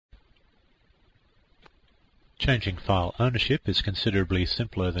Changing file ownership is considerably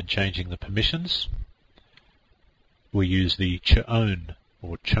simpler than changing the permissions. We use the chown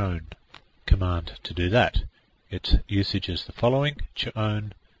or chown command to do that. Its usage is the following: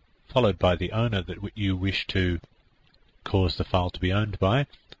 chown followed by the owner that you wish to cause the file to be owned by,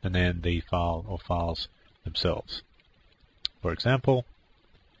 and then the file or files themselves. For example,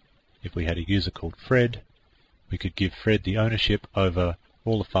 if we had a user called Fred, we could give Fred the ownership over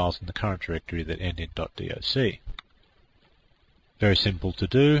all the files in the current directory that end in .doc. Very simple to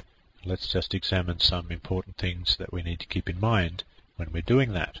do. Let's just examine some important things that we need to keep in mind when we're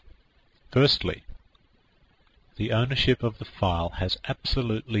doing that. Firstly, the ownership of the file has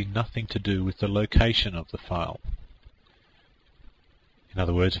absolutely nothing to do with the location of the file. In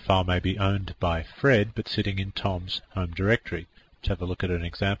other words, a file may be owned by Fred but sitting in Tom's home directory. Let's have a look at an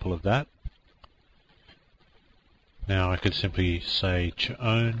example of that. Now I could simply say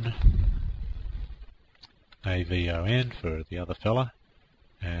chown, avon for the other fella,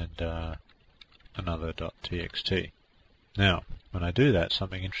 and another .txt. Now, when I do that,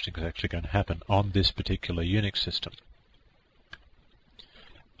 something interesting is actually going to happen on this particular Unix system.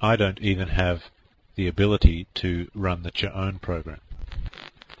 I don't even have the ability to run the chown program.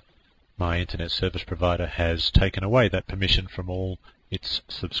 My internet service provider has taken away that permission from all its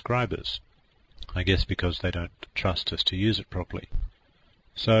subscribers. I guess because they don't trust us to use it properly.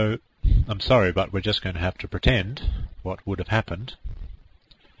 So, I'm sorry, but we're just going to have to pretend what would have happened.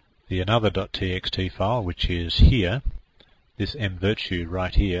 The another.txt file, which is here, this mvirtue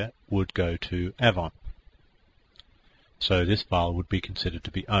right here, would go to Avon. So this file would be considered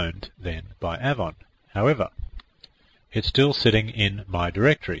to be owned then by Avon. However, it's still sitting in my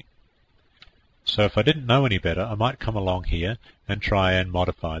directory. So if I didn't know any better, I might come along here and try and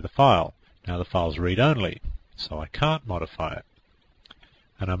modify the file. Now the file's read-only, so I can't modify it.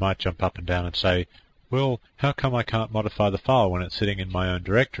 And I might jump up and down and say, well, how come I can't modify the file when it's sitting in my own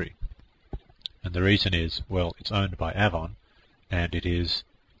directory? And the reason is, well, it's owned by Avon, and it is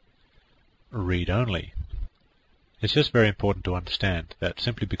read-only. It's just very important to understand that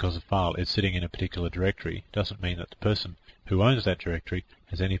simply because a file is sitting in a particular directory doesn't mean that the person who owns that directory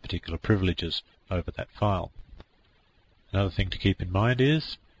has any particular privileges over that file. Another thing to keep in mind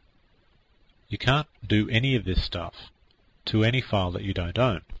is, you can't do any of this stuff to any file that you don't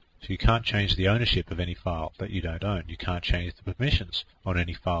own. So you can't change the ownership of any file that you don't own. You can't change the permissions on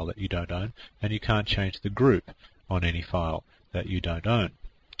any file that you don't own, and you can't change the group on any file that you don't own.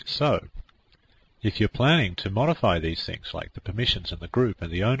 So, if you're planning to modify these things like the permissions and the group and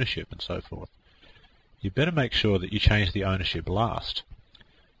the ownership and so forth, you better make sure that you change the ownership last.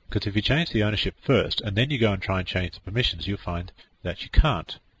 Because if you change the ownership first and then you go and try and change the permissions, you'll find that you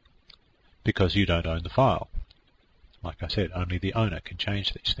can't, because you don't own the file. Like I said, only the owner can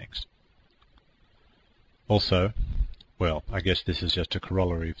change these things. Also, well, I guess this is just a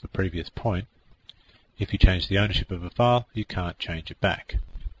corollary of the previous point. If you change the ownership of a file, you can't change it back.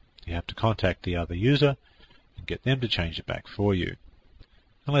 You have to contact the other user and get them to change it back for you.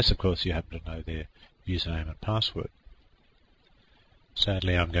 Unless, of course, you happen to know their username and password.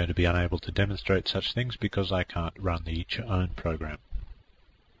 Sadly, I'm going to be unable to demonstrate such things because I can't run the chown program.